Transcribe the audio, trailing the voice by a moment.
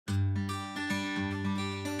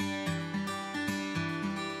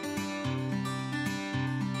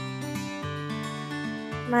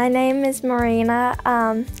My name is Maryna.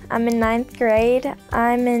 I'm in 9th grade.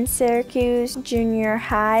 I'm in Syracuse Junior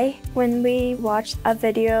High. When we watched a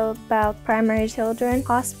video about primary children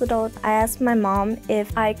hospital, I asked my mom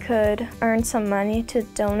if I could earn some money to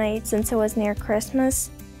donate since it was near Christmas.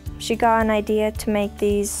 She got an idea to make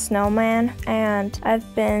these snowmen, and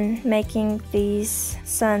I've been making these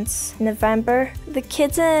since November. The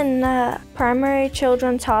kids in Primary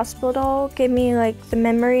Children's Hospital gave me the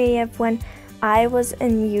memory of when I was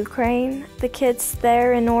in Ukraine. The kids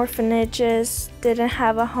there in orphanages didn't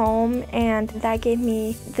have a home, and that gave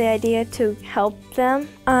me the idea to help them.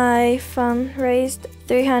 I fundraised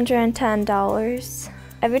 $310.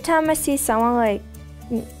 Every time I see someone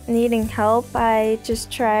needing help, I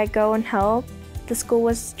just try to go and help. The school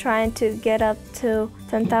was trying to get up to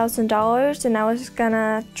 $10,000, and I was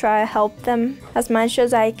gonna try to help them as much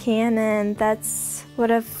as I can, and that's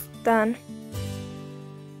what I've done.